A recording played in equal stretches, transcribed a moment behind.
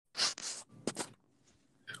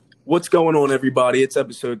What's going on, everybody? It's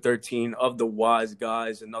episode 13 of the Wise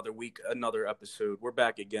Guys. Another week, another episode. We're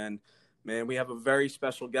back again. Man, we have a very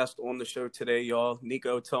special guest on the show today, y'all.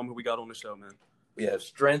 Nico, tell me who we got on the show, man. We have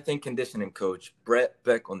strength and conditioning coach Brett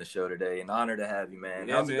Beck on the show today. An honor to have you, man.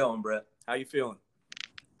 Yeah, How's man. it going, Brett? How you feeling?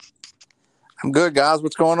 I'm good, guys.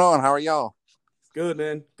 What's going on? How are y'all? Good,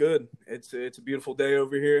 man. Good. It's a beautiful day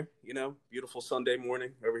over here. Beautiful Sunday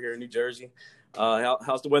morning over here in New Jersey.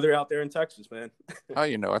 How's the weather out there in Texas, man? Oh,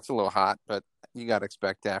 it's a little hot, but you got to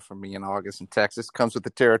expect that from me in August in Texas. Comes with the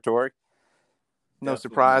territory. No Definitely,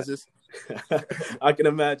 surprises. I can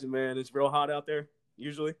imagine, man. It's real hot out there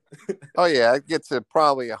usually. Oh, yeah. It gets to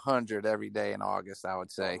probably 100 every day in August, I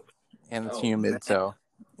would say. And it's humid, man. So,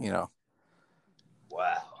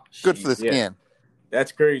 Wow. Good for the skin. Yeah.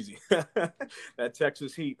 That's crazy. That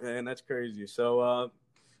Texas heat, man. That's crazy. So,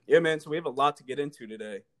 man. So we have a lot to get into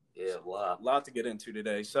today. Yeah, a lot to get into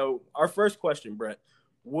today. So our first question, Brett,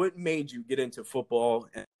 what made you get into football?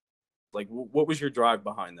 And what was your drive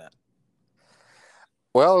behind that?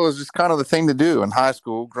 Well, it was just kind of the thing to do in high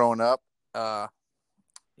school growing up. I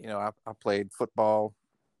played football,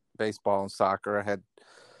 baseball, and soccer.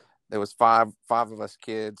 There was five of us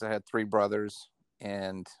kids. I had three brothers,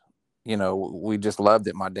 and we just loved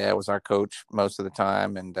it. My dad was our coach most of the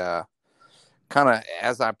time, and kind of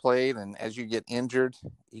as I played and as you get injured,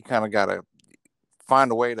 you kind of got to find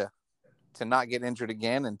a way to not get injured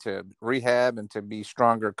again and to rehab and to be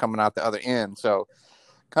stronger coming out the other end. So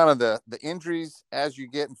kind of the injuries as you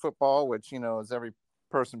get in football, which, as every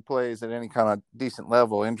person plays at any kind of decent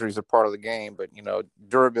level, injuries are part of the game, but,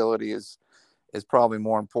 durability is probably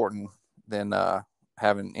more important than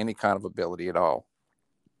having any kind of ability at all.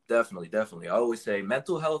 Definitely. I always say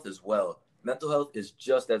mental health as well. Mental health is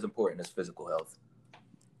just as important as physical health.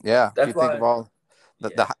 Yeah, if you think of all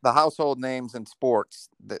the household names in sports,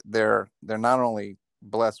 they're not only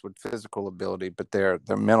blessed with physical ability, but their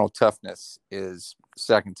mental toughness is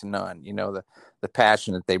second to none. The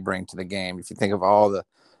passion that they bring to the game. If you think of all the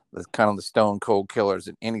kind of the stone cold killers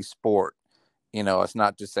in any sport, it's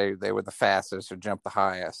not just say they were the fastest or jumped the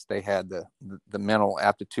highest. They had the mental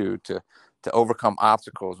aptitude to overcome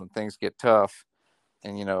obstacles when things get tough.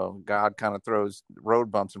 And, God kind of throws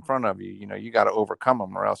road bumps in front of you. You got to overcome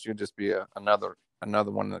them, or else you'll just be another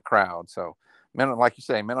one in the crowd. So, like you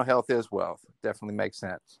say, mental health is wealth. Definitely makes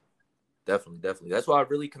sense. Definitely. That's why I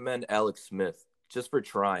really commend Alex Smith just for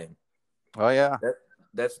trying. Oh, yeah.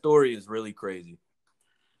 That story is really crazy.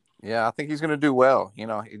 Yeah, I think he's going to do well.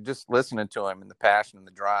 Just listening to him and the passion and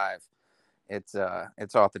the drive, it's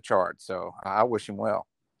off the charts. So I wish him well.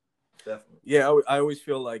 Definitely. Yeah, I always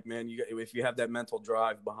feel like, man, if you have that mental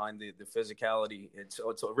drive behind the physicality, it's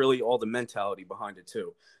really all the mentality behind it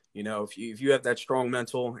too. If you have that strong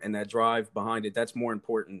mental and that drive behind it, that's more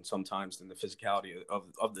important sometimes than the physicality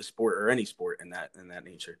of the sport or any sport in that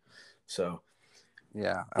nature. So,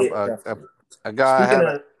 yeah, a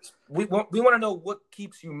guy. We want to know what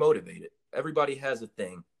keeps you motivated. Everybody has a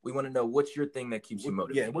thing. We want to know what's your thing that keeps you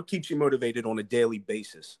motivated. Yeah, what keeps you motivated on a daily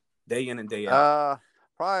basis, day in and day out?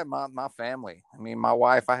 Probably my family. I mean, my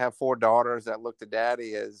wife, I have 4 daughters that look to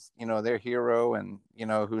daddy as, their hero and,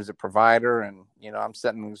 who's a provider. And, I'm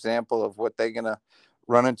setting an example of what they're going to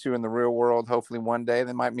run into in the real world. Hopefully one day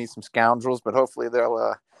they might meet some scoundrels, but hopefully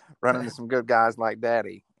they'll run into some good guys like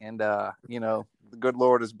daddy. And, the good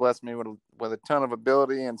Lord has blessed me with a ton of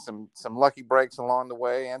ability and some lucky breaks along the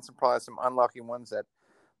way, and probably some unlucky ones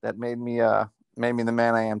that made me the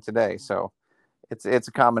man I am today. So it's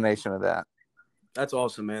a combination of that. That's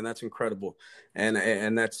awesome, man. That's incredible. And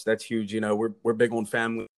that's huge. We're big on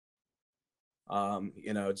family.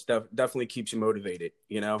 It's definitely keeps you motivated.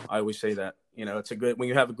 I always say that, it's when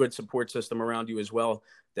you have a good support system around you as well,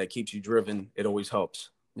 that keeps you driven. It always helps.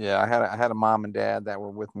 Yeah. I had a mom and dad that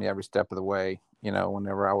were with me every step of the way,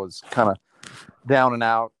 whenever I was kind of down and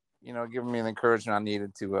out, giving me the encouragement I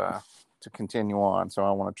needed to continue on. So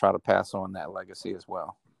I want to try to pass on that legacy as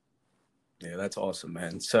well. Yeah, that's awesome,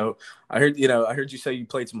 man. So I heard you say you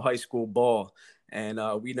played some high school ball, and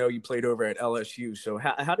we know you played over at LSU. So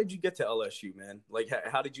how did you get to LSU, man? Like,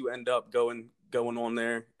 how did you end up going on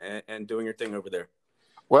there and doing your thing over there?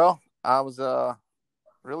 Well, I was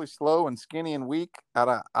really slow and skinny and weak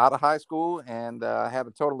out of high school, and I had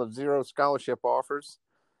a total of 0 scholarship offers.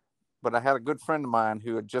 But I had a good friend of mine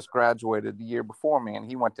who had just graduated the year before me, and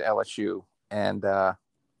he went to LSU, and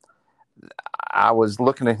I was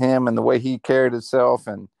looking at him and the way he carried himself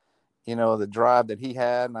and, the drive that he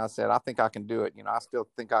had. And I said, I think I can do it. I still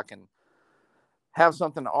think I can have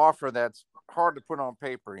something to offer that's hard to put on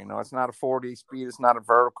paper. It's not a 40 speed. It's not a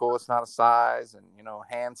vertical. It's not a size and,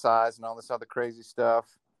 hand size and all this other crazy stuff.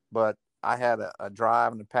 But I had a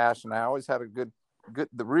drive and a passion. I always had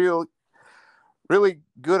really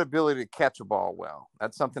good ability to catch a ball well.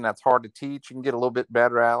 That's something that's hard to teach. You can get a little bit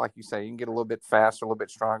better at, like you say, you can get a little bit faster, a little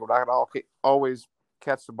bit stronger, but I could always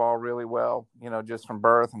catch the ball really well, just from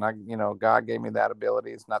birth. And God gave me that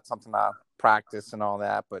ability. It's not something I practice and all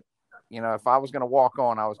that, but if I was going to walk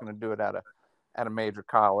on, I was going to do it at a major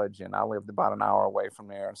college, and I lived about an hour away from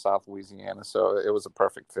there in South Louisiana. So it was a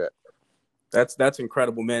perfect fit. That's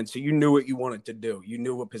incredible, man. So you knew what you wanted to do. You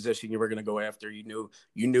knew what position you were going to go after. You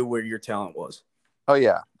knew where your talent was. Oh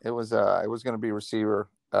yeah, it was going to be receiver.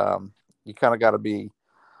 You kind of got to be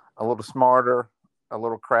a little smarter, a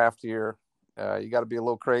little craftier. You got to be a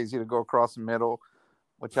little crazy to go across the middle,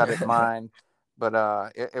 which I didn't mind.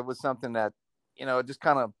 But it was something that, it just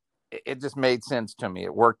kind of, it just made sense to me.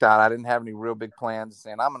 It worked out. I didn't have any real big plans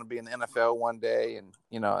saying I'm going to be in the NFL one day. And,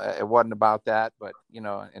 it wasn't about that, but,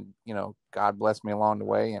 God blessed me along the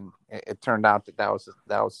way. And it turned out that was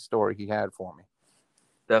the story he had for me.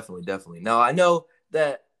 Definitely. Now, I know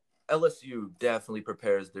that LSU definitely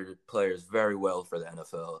prepares their players very well for the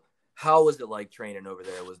NFL. How was it like training over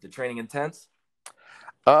there? Was the training intense?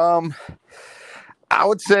 I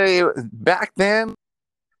would say back then,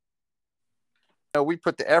 we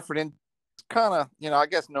put the effort in. Kind of, I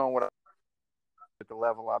guess knowing what at the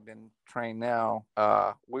level I've been trained now,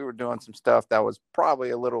 we were doing some stuff that was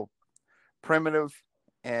probably a little primitive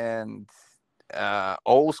and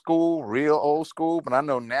old school, real old school. But I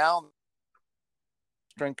know now,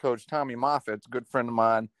 strength coach Tommy Moffitt's a good friend of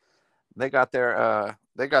mine. They got their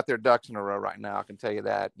ducks in a row right now. I can tell you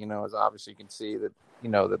that. As obviously you can see that,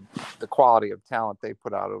 the quality of talent they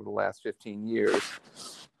put out over the last 15 years.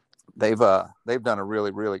 They've done a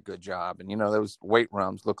really, really good job. And, those weight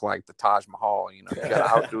rooms look like the Taj Mahal. You got to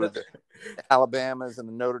outdo the Alabamas and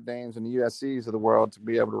the Notre Dames and the USCs of the world to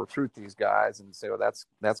be able to recruit these guys. And so that's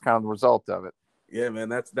kind of the result of it. Yeah, man,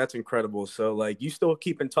 that's incredible. So, like, you still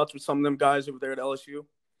keep in touch with some of them guys over there at LSU?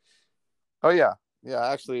 Oh, yeah. Yeah,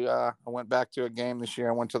 actually, I went back to a game this year.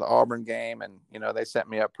 I went to the Auburn game, and, they set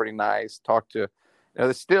me up pretty nice. Talked to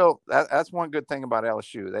that's one good thing about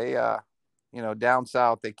LSU. They, down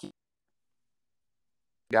south, they keep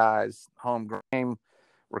guys homegrown,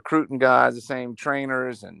 recruiting guys, the same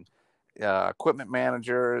trainers and equipment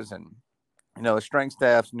managers, and the strength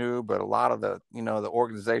staff's new, but a lot of the the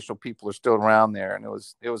organizational people are still around there, and it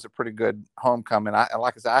was a pretty good homecoming.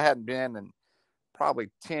 Like I said, I hadn't been in probably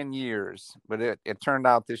 10 years, but it turned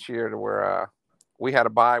out this year to where we had a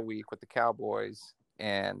bye week with the Cowboys,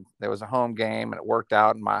 and there was a home game, and it worked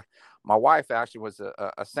out. And my wife actually was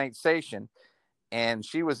a Saint Station, and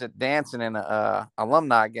she was at dancing in a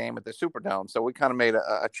alumni game at the Superdome. So we kind of made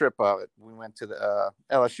a trip of it. We went to the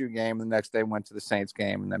LSU game. The next day went to the Saints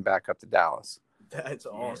game, and then back up to Dallas. That's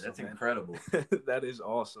awesome. That's incredible. That is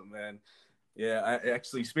awesome, man. Yeah, I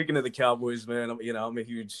actually, speaking of the Cowboys, man, I'm a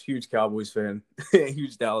huge Cowboys fan,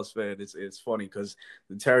 huge Dallas fan. It's funny because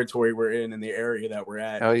the territory we're in and the area that we're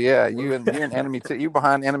at. Oh yeah, you're an enemy. You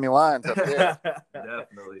behind enemy lines up there.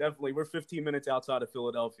 Definitely. We're 15 minutes outside of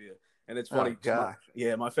Philadelphia, and it's funny. Oh,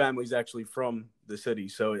 my family's actually from the city,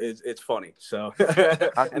 so it's funny. So,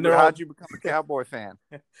 how'd you become a Cowboy fan?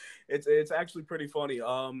 It's actually pretty funny.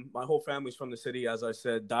 My whole family's from the city, as I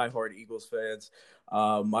said, diehard Eagles fans.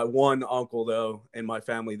 My one uncle, though, in my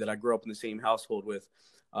family that I grew up in the same household with,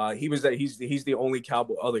 he's the only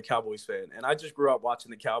other Cowboys fan, and I just grew up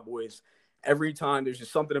watching the Cowboys. Every time there's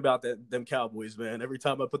just something about them Cowboys, man. Every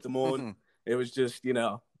time I put them on, it was just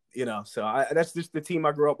So that's just the team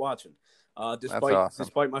I grew up watching.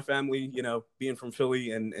 Despite my family, being from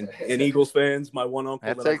Philly and Eagles fans, my one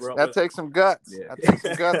uncle that takes some guts. Yeah. That takes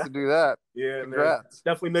some guts to do that. Yeah, man.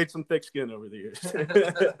 Definitely made some thick skin over the years.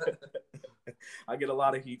 I get a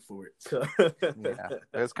lot of heat for it. So. Yeah,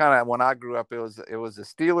 it's kind of when I grew up. It was the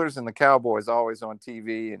Steelers and the Cowboys always on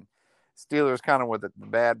TV, and Steelers kind of were the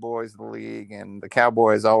bad boys of the league, and the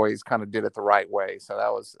Cowboys always kind of did it the right way. So I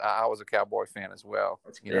was a Cowboy fan as well.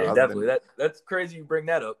 Definitely. That's crazy you bring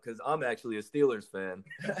that up because I'm actually a Steelers fan.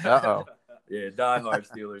 Uh-oh. Yeah, diehard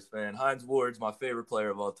Steelers fan. Hines Ward's my favorite player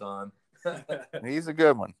of all time. He's a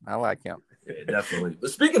good one. I like him. Yeah, definitely.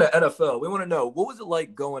 But speaking of NFL, we want to know, what was it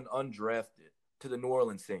like going undrafted to the New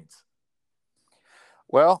Orleans Saints?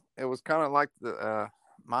 Well, it was kind of like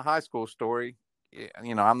my high school story.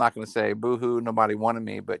 I'm not going to say boo-hoo, nobody wanted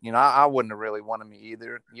me, but, I wouldn't have really wanted me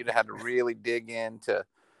either. You'd have had to really dig into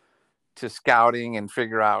scouting and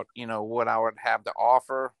figure out, what I would have to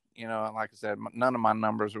offer. Like I said, none of my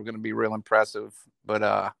numbers were going to be real impressive, but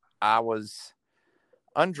I was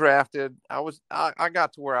undrafted. I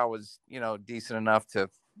got to where I was, decent enough to,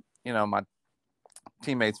 my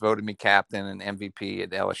teammates voted me captain and MVP at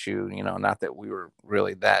LSU. Not that we were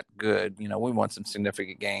really that good. We won some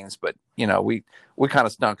significant games, but we kind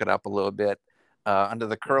of stunk it up a little bit under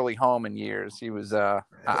the Curly Holman years. He was I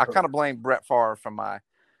kind of blame Brett Favre for my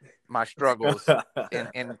struggles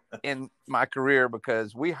in my career,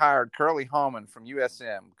 because we hired Curly Holman from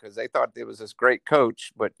USM because they thought it was this great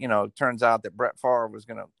coach, but it turns out that Brett Favre was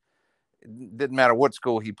going to, it didn't matter what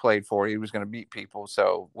school he played for, he was going to beat people.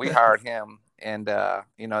 So we hired him, and that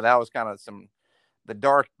was kind of the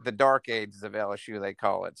dark ages of LSU, they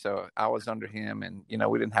call it. So I was under him, and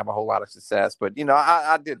we didn't have a whole lot of success, but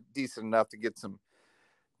I did decent enough to get some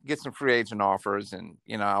free agent offers. And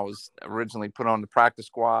I was originally put on the practice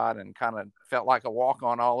squad and kind of felt like a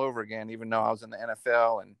walk-on all over again, even though I was in the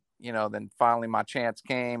NFL. And then finally my chance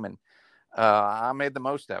came, and I made the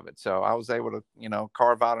most of it. So I was able to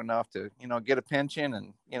carve out enough to get a pension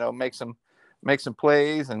and make some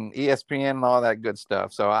plays and ESPN and all that good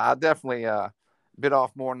stuff. So I definitely bit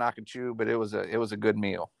off more than I could chew, but it was a good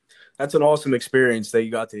meal. That's an awesome experience that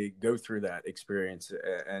you got to go through that experience.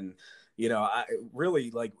 And I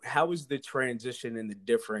really, like, how was the transition and the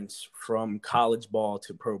difference from college ball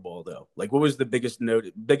to pro ball, though? Like, what was the biggest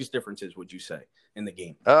differences, would you say, in the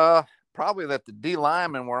game? Probably that the D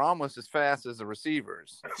linemen were almost as fast as the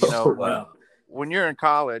receivers. Wow. When you're in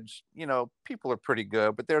college, people are pretty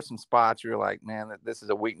good, but there's some spots where you're like, man, this is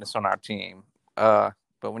a weakness on our team. But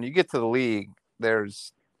when you get to the league,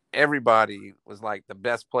 everybody was like the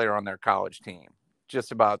best player on their college team,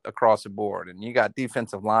 just about across the board. And you got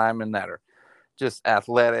defensive linemen that are just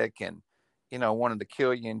athletic and, wanting to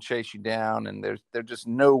kill you and chase you down. And there's just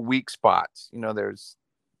no weak spots. There's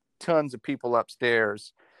tons of people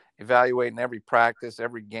upstairs evaluating every practice,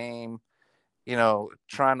 every game,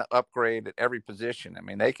 trying to upgrade at every position. I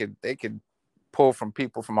mean, they could pull from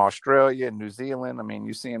people from Australia and New Zealand. I mean,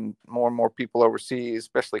 you're seeing more and more people overseas,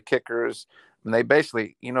 especially kickers. And they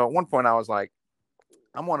basically, at one point I was like,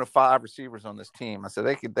 I'm one of 5 receivers on this team. I said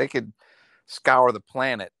they could scour the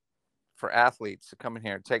planet for athletes to come in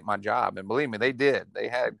here and take my job. And believe me, they did. They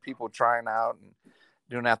had people trying out and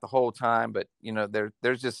doing that the whole time. But,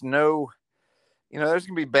 there's just no, there's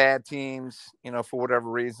going to be bad teams, for whatever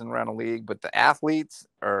reason around the league. But the athletes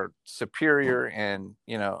are superior, and,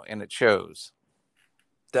 and it shows.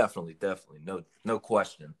 Definitely. No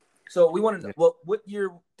question. So we want to know, what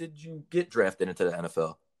year did you get drafted into the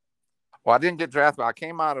NFL? Well, I didn't get drafted. I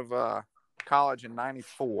came out of college in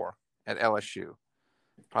 '94 at LSU,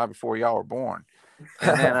 probably before y'all were born.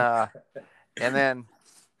 And then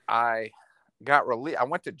I got released. I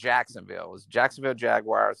went to Jacksonville. It was Jacksonville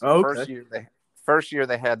Jaguars. Okay. First year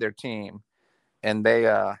they had their team, and they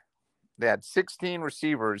had 16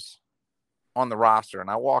 receivers on the roster. And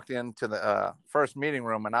I walked into the first meeting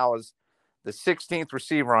room, and I was the 16th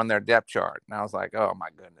receiver on their depth chart. And I was like, oh my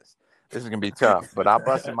goodness, this is gonna be tough. But I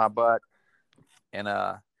busted my butt. And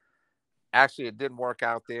actually, it didn't work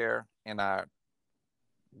out there. And I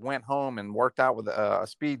went home and worked out with a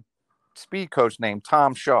speed coach named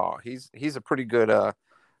Tom Shaw. He's a pretty good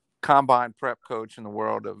combine prep coach in the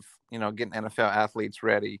world of getting NFL athletes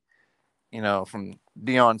ready. From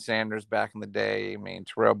Deion Sanders back in the day. I mean,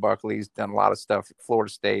 Terrell Buckley's done a lot of stuff at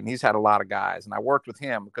Florida State, and he's had a lot of guys. And I worked with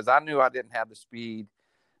him because I knew I didn't have the speed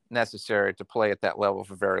necessary to play at that level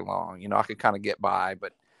for very long. I could kind of get by,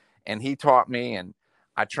 and he taught me, and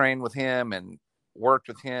I trained with him and worked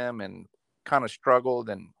with him and kind of struggled.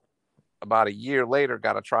 And about a year later,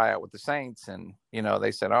 got a tryout with the Saints. And,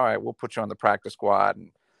 they said, all right, we'll put you on the practice squad.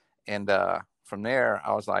 And from there,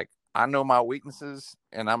 I was like, I know my weaknesses,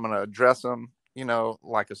 and I'm going to address them,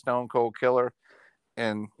 like a stone cold killer,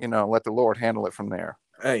 and, let the Lord handle it from there.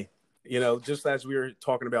 Hey, just as we were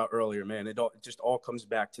talking about earlier, man, it just all comes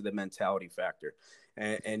back to the mentality factor.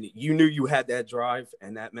 And you knew you had that drive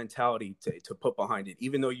and that mentality to put behind it.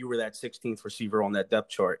 Even though you were that 16th receiver on that depth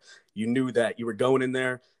chart, you knew that you were going in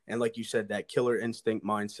there. And like you said, that killer instinct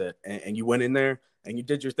mindset. And you went in there and you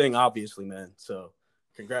did your thing, obviously, man. So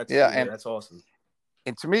congrats to you. And that's awesome.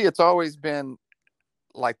 And to me, it's always been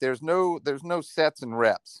like there's no sets and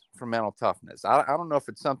reps for mental toughness. I don't know if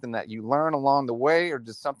it's something that you learn along the way or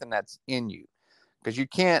just something that's in you, because you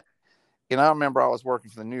can't. I remember I was working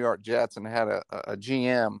for the New York Jets, and I had a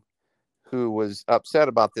GM who was upset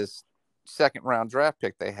about this second round draft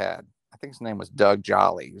pick they had. I think his name was Doug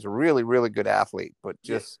Jolly. He was a really, really good athlete, but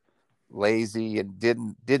just lazy and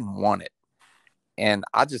didn't want it. And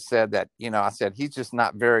I just said that, I said, he's just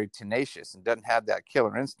not very tenacious and doesn't have that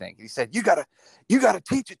killer instinct. He said, you gotta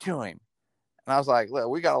teach it to him. And I was like, look,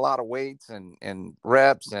 we got a lot of weights and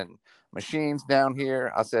reps and machines down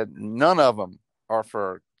here. I said, none of them are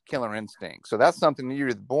for killer instinct. So that's something you're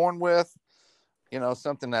either born with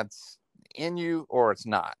something that's in you or it's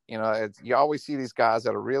not. You always see these guys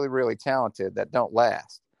that are really, really talented that don't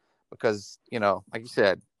last because, like you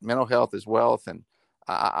said, mental health is wealth. And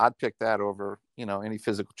I'd pick that over, any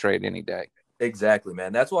physical trait any day. Exactly,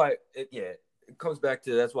 man. That's why, it comes back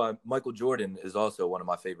to that's why Michael Jordan is also one of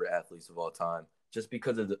my favorite athletes of all time, just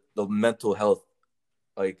because of the mental health.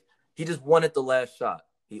 Like, he just wanted the last shot.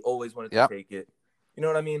 He always wanted to take it. You know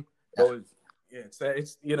what I mean? Always. Yeah,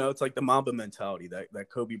 it's like the Mamba mentality, that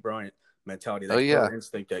Kobe Bryant mentality, that killer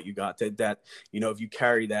instinct that you got. That if you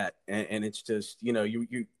carry that, and it's just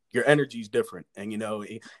your energy is different, and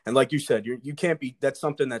and like you said, you can't be. That's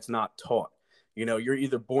something that's not taught. You're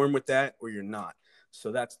either born with that or you're not.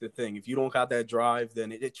 So that's the thing. If you don't got that drive,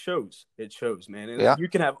 then it shows. It shows, man. And you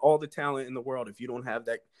can have all the talent in the world. If you don't have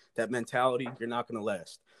that mentality, you're not going to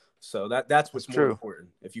last. So that's what's more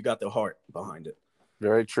important. If you got the heart behind it.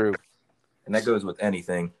 Very true. And that goes with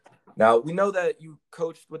anything. Now, we know that you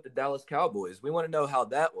coached with the Dallas Cowboys. We want to know how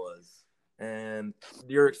that was and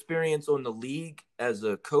your experience on the league as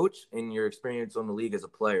a coach and your experience on the league as a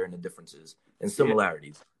player and the differences and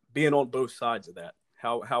similarities. Yeah. Being on both sides of that,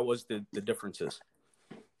 how was the differences?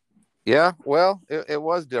 Yeah, well, it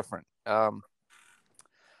was different.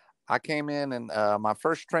 I came in and my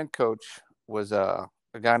first strength coach was a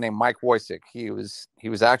guy named Mike Wojcik. He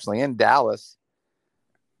was actually in Dallas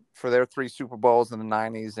for their 3 Super Bowls in the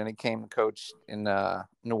 90s. And he came to coach in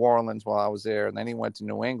New Orleans while I was there. And then he went to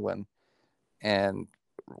New England and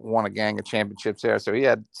won a gang of championships there. So he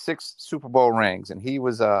had 6 Super Bowl rings, and he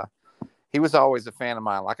was always a fan of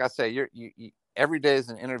mine. Like I say, you every day is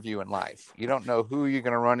an interview in life. You don't know who you're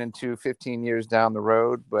going to run into 15 years down the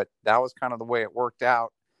road, but that was kind of the way it worked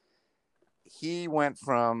out. He went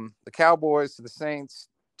from the Cowboys to the Saints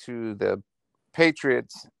to the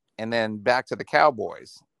Patriots and then back to the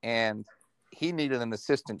Cowboys. And he needed an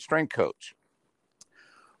assistant strength coach.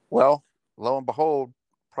 Well, lo and behold,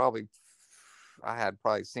 I had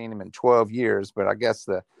probably seen him in 12 years, but I guess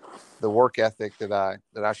the work ethic that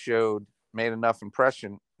I showed made enough an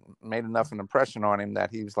impression on him that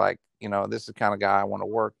he was like, this is the kind of guy I want to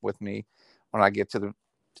work with me when I get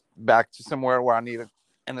back to somewhere where I need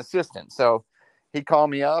an assistant. So he called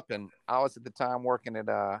me up, and I was at the time working at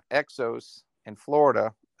Exos in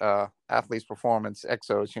Florida, Athletes Performance,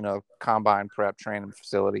 Exos, combine prep training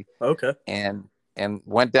facility. Okay. And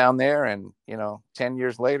went down there, and 10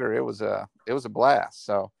 years later, it was a blast.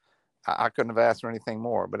 So I couldn't have asked for anything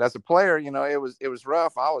more. But as a player, it was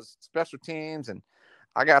rough. I was special teams, and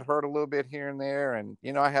I got hurt a little bit here and there. And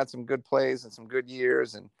I had some good plays and some good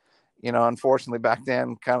years. And unfortunately, back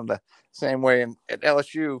then, kind of the same way at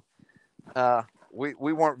LSU,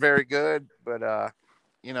 we weren't very good, but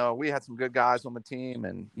we had some good guys on the team,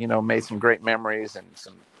 and made some great memories and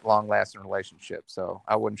some long-lasting relationships. So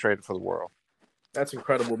I wouldn't trade it for the world. That's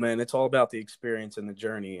incredible, man. It's all about the experience and the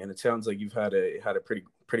journey, and it sounds like you've had a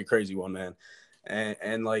pretty crazy one, man.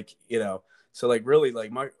 And like so like really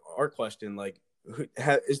like our question, like,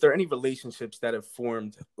 is there any relationships that have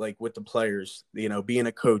formed like with the players? Being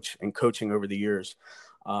a coach and coaching over the years,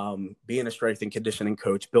 being a strength and conditioning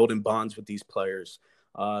coach, building bonds with these players.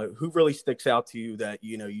 Who really sticks out to you that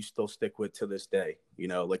you still stick with to this day,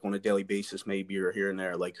 like on a daily basis, maybe, or here and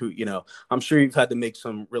there, like who, I'm sure you've had to make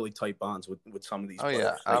some really tight bonds with some of these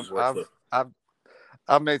players.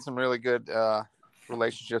 I've made some really good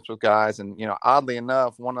relationships with guys, and oddly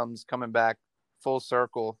enough, one of them's coming back full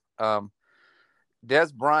circle.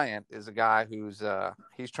 Dez Bryant is a guy who's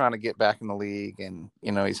he's trying to get back in the league, and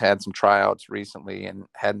he's had some tryouts recently and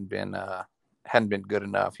hadn't been good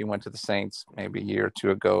enough. He went to the Saints maybe a year or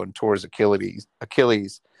two ago and tore his Achilles.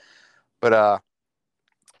 But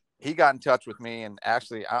he got in touch with me, and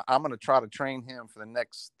actually I'm going to try to train him for the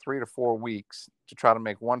next 3 to 4 weeks to try to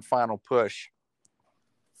make one final push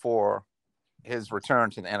for his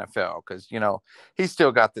return to the NFL. Cause he's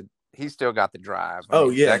still got the drive.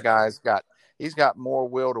 That guy's he's got more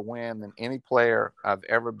will to win than any player I've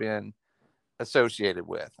ever been associated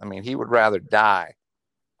with. I mean, he would rather die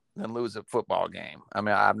than lose a football game. I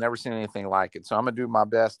mean, I've never seen anything like it. So I'm going to do my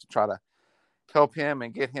best to try to help him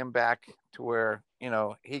and get him back to where,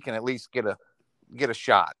 he can at least get a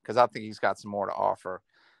shot. Cause I think he's got some more to offer.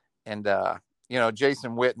 And,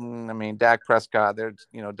 Jason Witten, I mean, Dak Prescott, there's,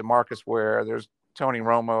 DeMarcus Ware, there's Tony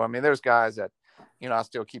Romo. I mean, there's guys that, I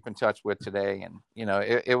still keep in touch with today. And,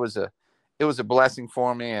 it was a blessing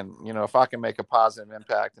for me. And, if I can make a positive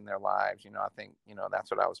impact in their lives, I think,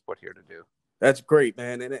 that's what I was put here to do. That's great,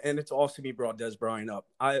 man. And it's awesome you brought Dez Bryant up.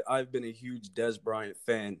 I've been a huge Dez Bryant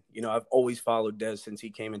fan. I've always followed Dez since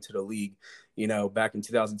he came into the league, back in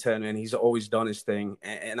 2010, and he's always done his thing.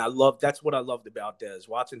 And that's what I loved about Dez,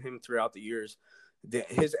 watching him throughout the years,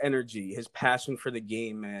 his energy, his passion for the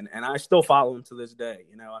game, man. And I still follow him to this day.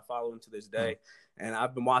 I follow him to this day. And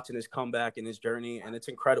I've been watching his comeback and his journey, and it's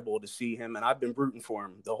incredible to see him. And I've been rooting for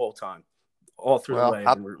him the whole time. All through the way,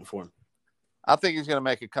 I've been rooting for him. I think he's going to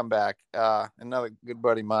make a comeback. Another good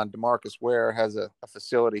buddy of mine, DeMarcus Ware, has a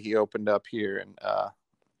facility he opened up here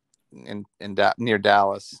near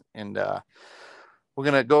Dallas. And we're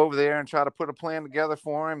going to go over there and try to put a plan together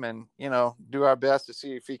for him and, do our best to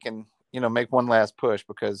see if he can, make one last push,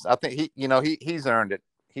 because I think he's earned it.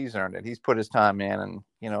 He's earned it. He's put his time in, and,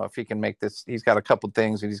 if he can make this, he's got a couple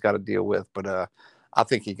things that he's got to deal with, but I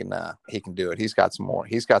think he can do it. He's got some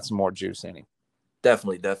more juice in him.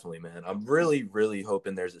 Definitely, man. I'm really, really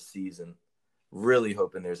hoping there's a season. Really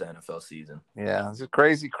hoping there's an NFL season. Yeah, it's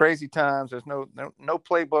crazy, crazy times. There's no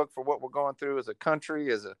playbook for what we're going through as a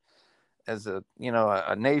country, as a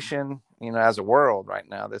a nation, as a world right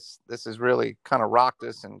now. This has really kind of rocked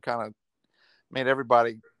us and kind of made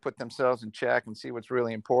everybody put themselves in check and see what's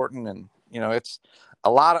really important. And it's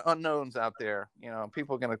a lot of unknowns out there.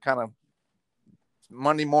 People are going to kind of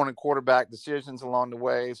Monday morning quarterback decisions along the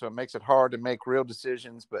way, so it makes it hard to make real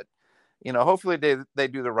decisions. But hopefully they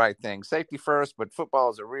do the right thing. Safety first, but football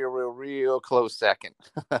is a real close second.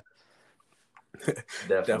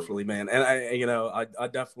 Definitely, man. And I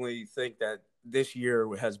definitely think that this year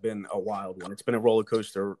has been a wild one. It's been a roller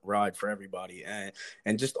coaster ride for everybody,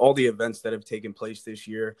 and just all the events that have taken place this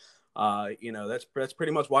year. That's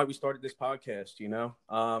pretty much why we started this podcast.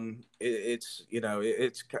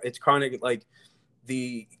 It's kind of like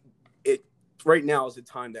right now is the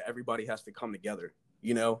time that everybody has to come together,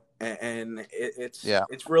 and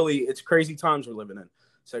it's crazy times we're living in.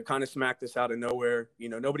 So it kind of smacked us out of nowhere.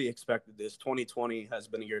 Nobody expected this. 2020 has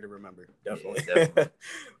been a year to remember. Definitely.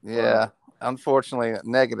 Yeah, unfortunately,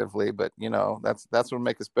 negatively, but that's what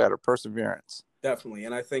makes us better. Perseverance. Definitely,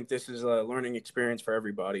 and I think this is a learning experience for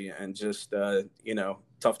everybody, and just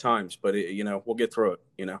tough times, but we'll get through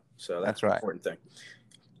it. So that's right. The important thing.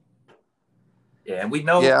 Yeah, and we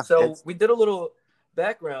know. Yeah, so we did a little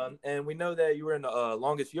background, and we know that you were in the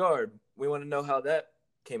longest yard. We want to know how that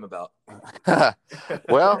came about.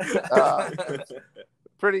 Well,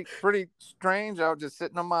 pretty strange. I was just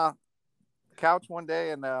sitting on my couch one day,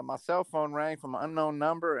 and my cell phone rang from an unknown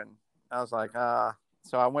number, and I was like,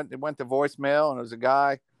 so it went to voicemail, and it was a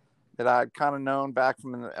guy that I'd kind of known back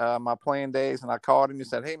from my playing days, and I called him. He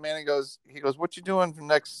said, "Hey man," he goes, "What you doing for the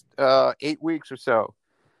next 8 weeks or so?"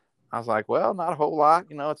 I was like, "Well, not a whole lot.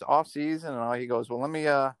 It's off season." And all. He goes, "Well, let me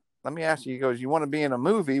ask you." He goes, "You want to be in a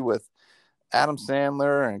movie with Adam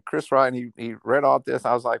Sandler and Chris Rock?" And he read all this.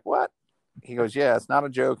 I was like, "What?" He goes, "Yeah, it's not a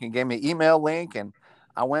joke." He gave me an email link, and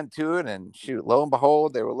I went to it, and shoot, lo and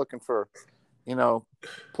behold, they were looking for,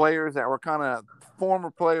 players that were kind of former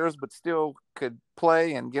players, but still could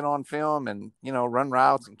play and get on film and, run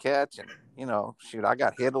routes and catch. And, shoot, I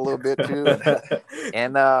got hit a little bit too.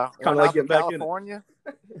 And kind of like getting back California.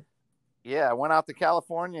 Yeah, I went out to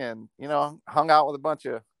California and, hung out with a bunch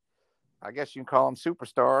of, I guess you can call them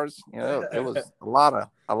superstars. It was a lot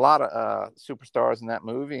of superstars in that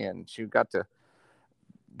movie, and she got to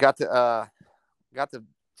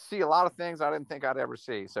see a lot of things I didn't think I'd ever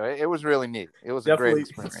see. So it was really neat. It was definitely a great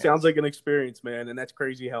experience. Sounds like an experience, man. And that's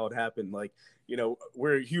crazy how it happened. Like,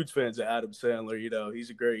 we're huge fans of Adam Sandler. He's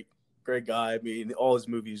a great guy. I mean, all his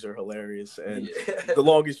movies are hilarious, and The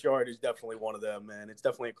Longest Yard is definitely one of them, man. It's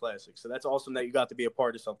definitely a classic. So that's awesome that you got to be a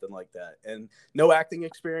part of something like that. And no acting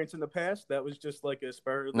experience in the past. That was just like a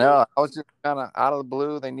spur. No, I was just kind of out of the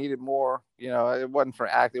blue. They needed more. It wasn't for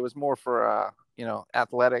act. It was more for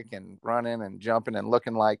athletic and running and jumping and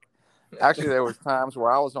looking like. Actually, there was times where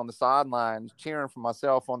I was on the sidelines cheering for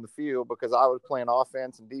myself on the field because I was playing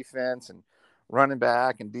offense and defense and running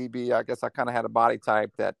back and DB. I guess I kind of had a body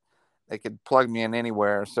type that they could plug me in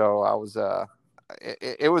anywhere. So I was,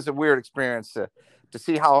 it was a weird experience to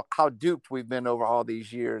see how duped we've been over all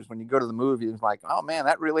these years. When you go to the movie, it's like, oh man,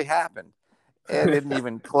 that really happened. It didn't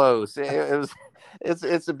even close.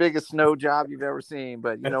 It's the biggest snow job you've ever seen.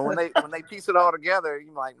 But when they piece it all together,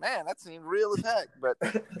 you're like, man, that seemed real as heck. But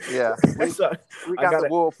yeah, we got the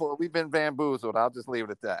wool pulled. We've been bamboozled. I'll just leave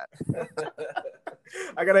it at that.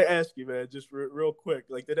 I gotta ask you, man, just real quick.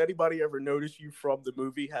 Like, did anybody ever notice you from the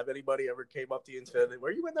movie? Have anybody ever came up to you and said,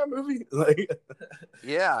 "Were you in that movie?"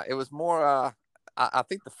 Yeah, it was more. I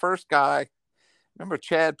think the first guy. Remember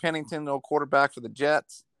Chad Pennington, the old quarterback for the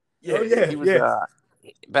Jets? Yeah, he was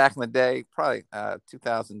back in the day, probably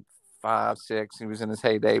 2005, 6. He was in his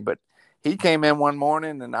heyday, but he came in one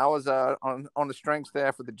morning, and I was on the strength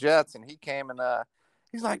staff for the Jets, and he came and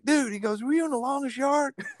he's like, "Dude," he goes, "Were you in The Longest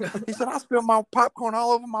Yard?" He said, "I spilled my popcorn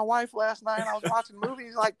all over my wife last night. I was watching the movie."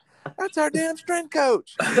 He's like, That's our damn strength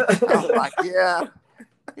coach. I was like, yeah.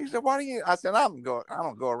 He said, why do you? I said, I don't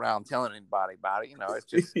go around telling anybody about it. It's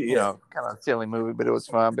just, Yeah. kind of a silly movie, but it was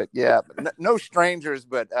fun. But yeah, no strangers,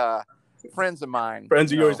 but friends of mine.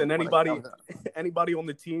 Friends of yours, and when it comes anybody on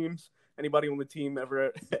the teams, anybody on the team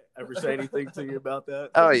ever say anything to you about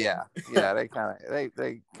that? Oh yeah. They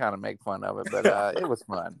kind of make fun of it, but it was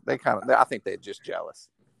fun. I think they're just jealous.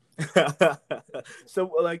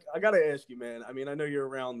 So, like, I gotta ask you, man. I mean, I know you're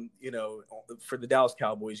around, for the Dallas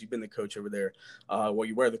Cowboys. You've been the coach over there.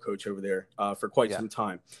 You were the coach over there for quite some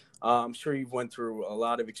time. I'm sure you've went through a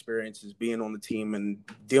lot of experiences being on the team and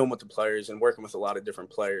dealing with the players and working with a lot of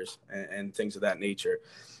different players and things of that nature.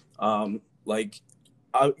 I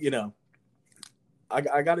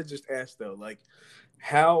gotta just ask though, like,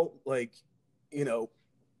 how, like, to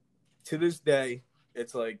this day,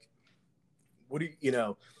 it's like, what do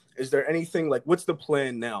is there anything, like, what's the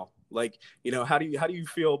plan now? Like, how do you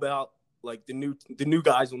feel about, like, the new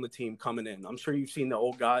guys on the team coming in? I'm sure you've seen the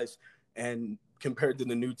old guys, and compared to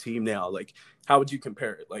the new team now, like, how would you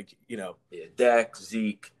compare it? Like, yeah, Dak,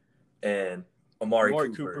 Zeke, and Amari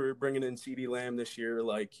Cooper bringing in CeeDee Lamb this year.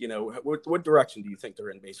 Like, what direction do you think they're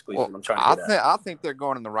in? Basically, well, is what I'm trying to get at. I think they're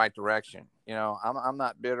going in the right direction. I'm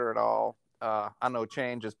not bitter at all. I know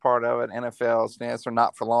change is part of it. NFL stands for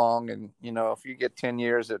not for long, and if you get 10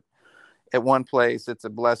 years at one place, it's a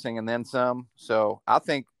blessing and then some. So I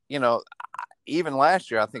think even last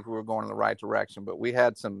year, I think we were going in the right direction, but we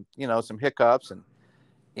had some hiccups, and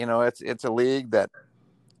it's a league that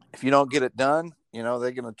if you don't get it done, they're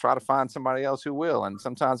going to try to find somebody else who will, and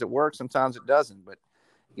sometimes it works, sometimes it doesn't. But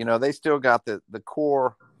they still got the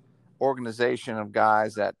core organization of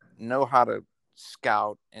guys that know how to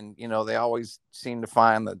scout, and they always seem to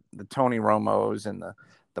find the Tony Romos and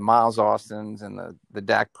the Miles Austins and the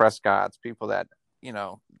Dak Prescotts, people that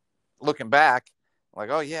looking back, like,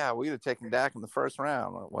 oh yeah, we'd have taken Dak in the first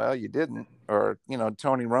round. Well, you didn't. Or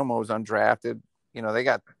Tony Romo's undrafted. They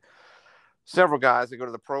got several guys that go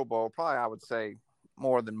to the Pro Bowl, probably I would say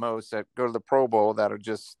more than most, that go to the Pro Bowl that are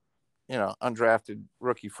just undrafted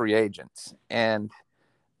rookie free agents. And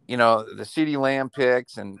the CeeDee Lamb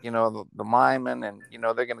picks, and the linemen, and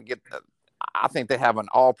they're going to get I think they have an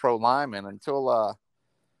all-pro lineman until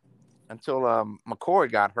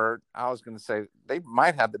McCoy got hurt. I was going to say they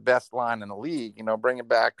might have the best line in the league. Bringing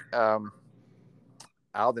back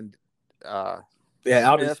Alden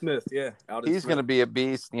Smith. Yeah, he's going to be a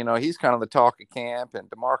beast. He's kind of the talk of camp, and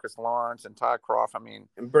DeMarcus Lawrence and Ty Croft. I mean,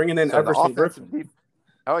 and bringing in Everson Griffin.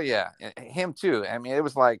 Oh yeah, him too. I mean, it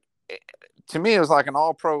was like, to me, it was like an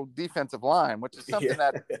all-pro defensive line, which is something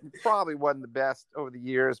that probably wasn't the best over the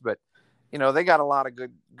years, but they got a lot of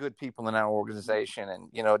good people in that organization.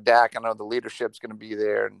 And Dak, I know the leadership's going to be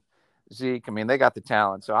there, and Zeke, I mean, they got the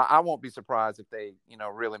talent, so I won't be surprised if they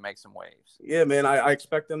really make some waves. Yeah, man, I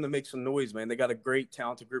expect them to make some noise, man. They got a great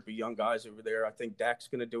talented group of young guys over there. I think Dak's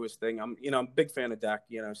going to do his thing. I'm a big fan of Dak,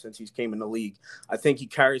 since he's came in the league. I think he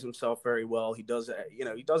carries himself very well. He does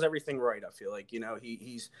he does everything right. I feel like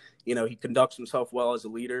he conducts himself well as a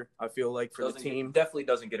leader. I feel like for the team, definitely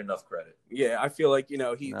doesn't get enough credit. Yeah, I feel like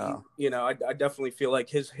I definitely feel like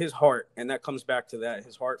his heart, and that comes back to that,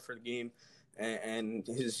 his heart for the game. And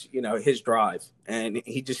his drive, and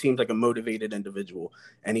he just seems like a motivated individual,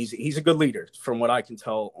 and he's a good leader from what I can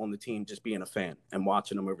tell on the team, just being a fan and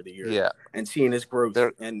watching him over the years, and seeing his growth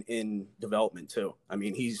and in development too. I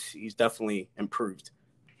mean, he's definitely improved.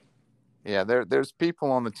 Yeah, there's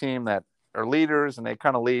people on the team that are leaders, and they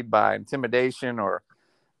kind of lead by intimidation or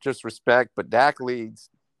just respect, but Dak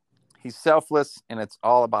leads. He's selfless, and it's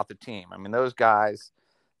all about the team. I mean, those guys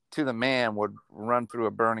to the man would run through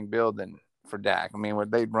a burning building for Dak. I mean,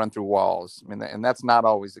 they'd run through walls. I mean, and that's not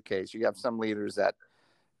always the case. You have some leaders that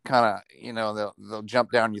kind of, they'll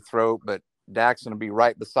jump down your throat, but Dak's going to be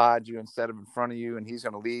right beside you instead of in front of you, and he's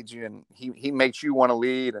going to lead you, and he makes you want to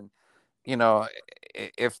lead. And,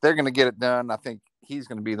 if they're going to get it done, I think he's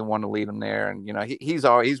going to be the one to lead them there. And, he's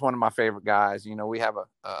one of my favorite guys. We have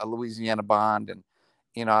a Louisiana bond, and,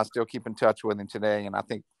 I still keep in touch with him today. And I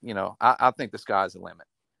think, I think the sky's the limit.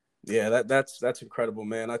 Yeah, that's incredible,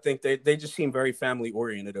 man. I think they just seem very family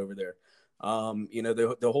oriented over there.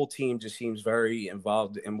 The whole team just seems very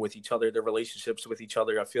involved and with each other, their relationships with each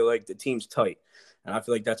other. I feel like the team's tight, and I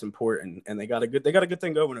feel like that's important. And they got a good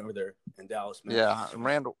thing going over there in Dallas, man. Yeah,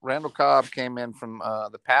 Randall Cobb came in from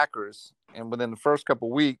the Packers, and within the first couple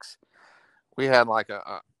of weeks, we had like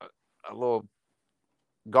a little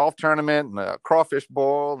golf tournament and a crawfish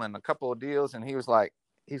bowl and a couple of deals. And he's like,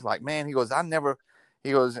 man, he goes,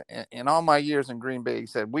 he goes, in all my years in Green Bay, he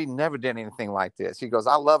said, we never did anything like this. He goes,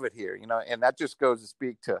 I love it here, and that just goes to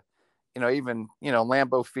speak to, even,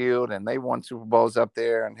 Lambeau Field, and they won Super Bowls up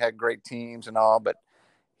there and had great teams and all. But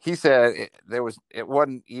he said it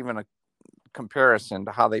wasn't even a comparison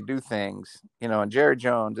to how they do things, and Jerry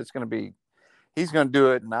Jones, he's going to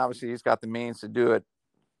do it. And obviously he's got the means to do it,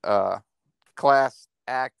 class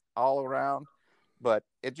act all around, but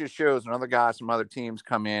it just shows when other guys from other teams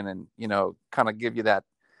come in and, kind of give you that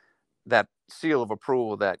seal of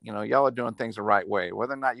approval that, y'all are doing things the right way,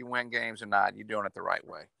 whether or not you win games or not, you're doing it the right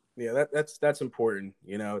way. Yeah, that's important.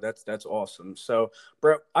 That's awesome. So,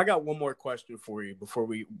 Brett, I got one more question for you before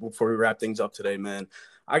we wrap things up today, man.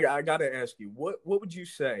 I got to ask you, what would you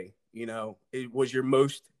say, it was your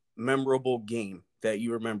most memorable game that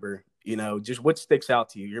you remember? Just what sticks out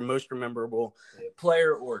to you, your most memorable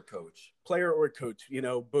player or coach,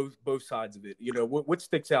 both sides of it. What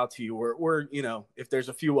sticks out to you, or if there's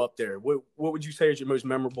a few up there, what would you say is your most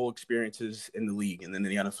memorable experiences in the league and then in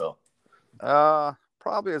the NFL?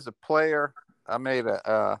 Probably as a player, I made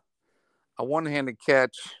a one-handed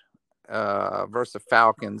catch versus the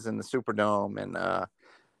Falcons in the Superdome, and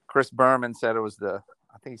Chris Berman said it was the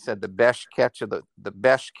best catch of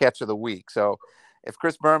the week. So if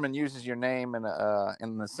Chris Berman uses your name in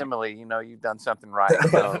the simile, you've done something right.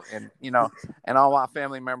 So, and and all my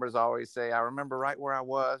family members always say, I remember right where I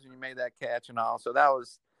was when you made that catch and all. So that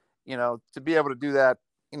was, to be able to do that,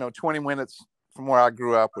 20 minutes from where I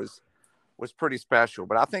grew up was pretty special.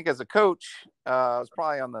 But I think as a coach, it was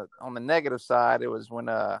probably on the negative side. It was when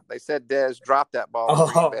they said Dez dropped that ball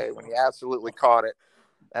in Green Bay when he absolutely caught it.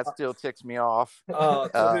 That still ticks me off.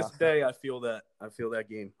 To this day, I feel that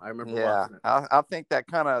game. I remember watching it. I think that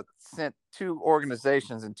kind of sent two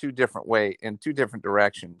organizations in two different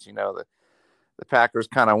directions. The Packers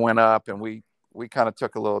kind of went up, and we kind of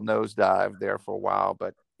took a little nosedive there for a while.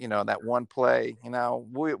 But that one play,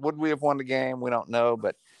 would we have won the game? We don't know,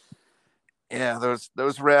 but yeah, those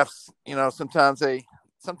refs,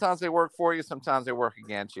 sometimes they work for you, sometimes they work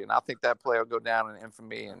against you. And I think that play will go down in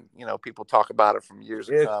infamy, and, people talk about it from years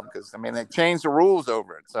to come because, they changed the rules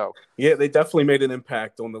over it. So, yeah, they definitely made an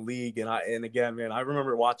impact on the league. And again, man, I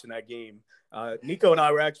remember watching that game. Nico and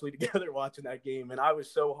I were actually together watching that game, and I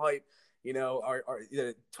was so hyped. Our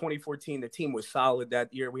 2014, the team was solid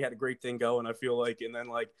that year. We had a great thing going, I feel like. And then,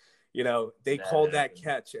 they called that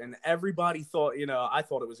catch, and everybody thought, I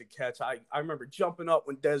thought it was a catch. I remember jumping up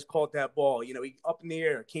when Dez caught that ball. He up in the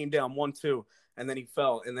air, came down 1-2, and then he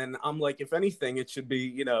fell. And then I'm like, if anything, it should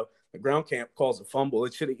be, the ground camp calls a fumble.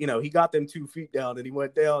 It should, he got them 2 feet down and he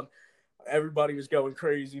went down. Everybody was going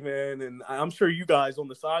crazy, man. And I'm sure you guys on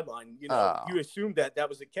the sideline, you assumed that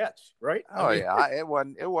was a catch, right? It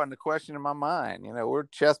wasn't a question in my mind. We're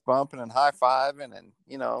chest bumping and high fiving and,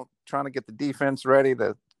 trying to get the defense ready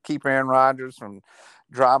to keep Aaron Rodgers from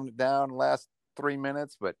driving it down the last 3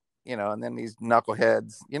 minutes. But, and then these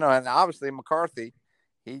knuckleheads, and obviously McCarthy,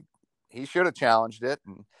 he should have challenged it.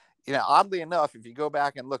 And, oddly enough, if you go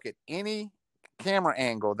back and look at any camera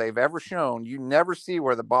angle they've ever shown, you never see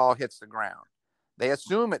where the ball hits the ground. They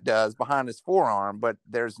assume it does behind his forearm, but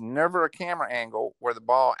there's never a camera angle where the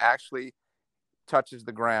ball actually touches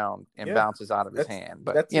the ground and bounces out of his hand.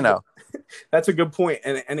 But, that's a good point.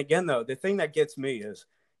 And again, though, the thing that gets me is,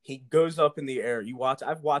 he goes up in the air.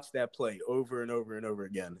 I've watched that play over and over and over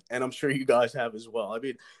again, and I'm sure you guys have as well. I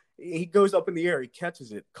mean, he goes up in the air, he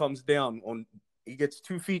catches it, comes down he gets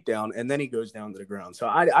 2 feet down, and then he goes down to the ground. So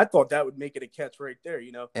I thought that would make it a catch right there,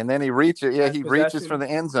 And then he reaches, he reaches for the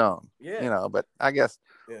end zone, but I guess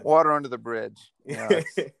water under the bridge.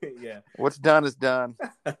 What's done is done.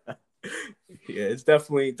 It's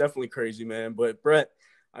definitely crazy, man. But Brett,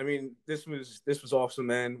 I mean, this was awesome,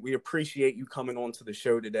 man. We appreciate you coming on to the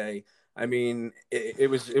show today. I mean, it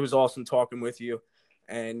was awesome talking with you,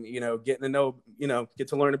 and getting to know, get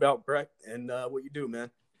to learn about Brett and what you do, man.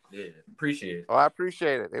 Yeah, appreciate it. Oh, I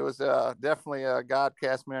appreciate it. It was definitely God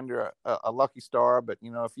cast me under a lucky star. But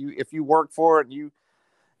if you work for it and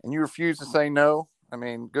you refuse to say no, I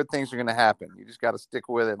mean, good things are going to happen. You just got to stick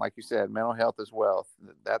with it. Like you said, mental health is wealth.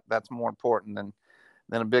 That's more important than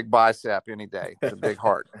a big bicep any day. It's a big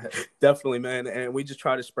heart. Definitely, man. And we just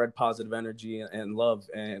try to spread positive energy and love.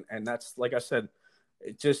 And that's, like I said,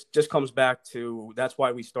 it just comes back to, that's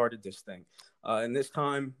why we started this thing. And this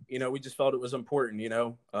time, we just felt it was important,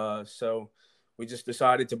 so we just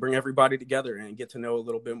decided to bring everybody together and get to know a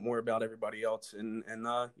little bit more about everybody else and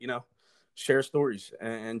share stories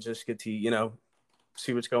and just get to,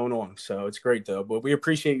 see what's going on. So it's great though, but we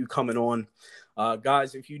appreciate you coming on.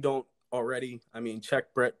 Guys, if you don't already, I mean,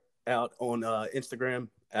 check Brett out on Instagram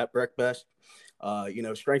at Brett Best,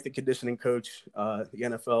 strength and conditioning coach, the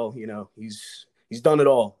NFL, he's done it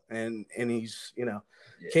all. And he's,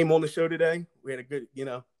 came on the show today. We had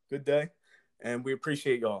a good day, and we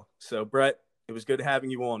appreciate y'all. So, Brett, it was good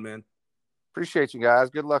having you on, man. Appreciate you guys.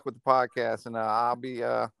 Good luck with the podcast, and I'll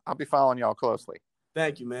be following y'all closely.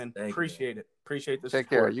 Thank you, man. Thank you, Appreciate it. Appreciate the Take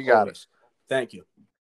support. care. You got always. Thank you.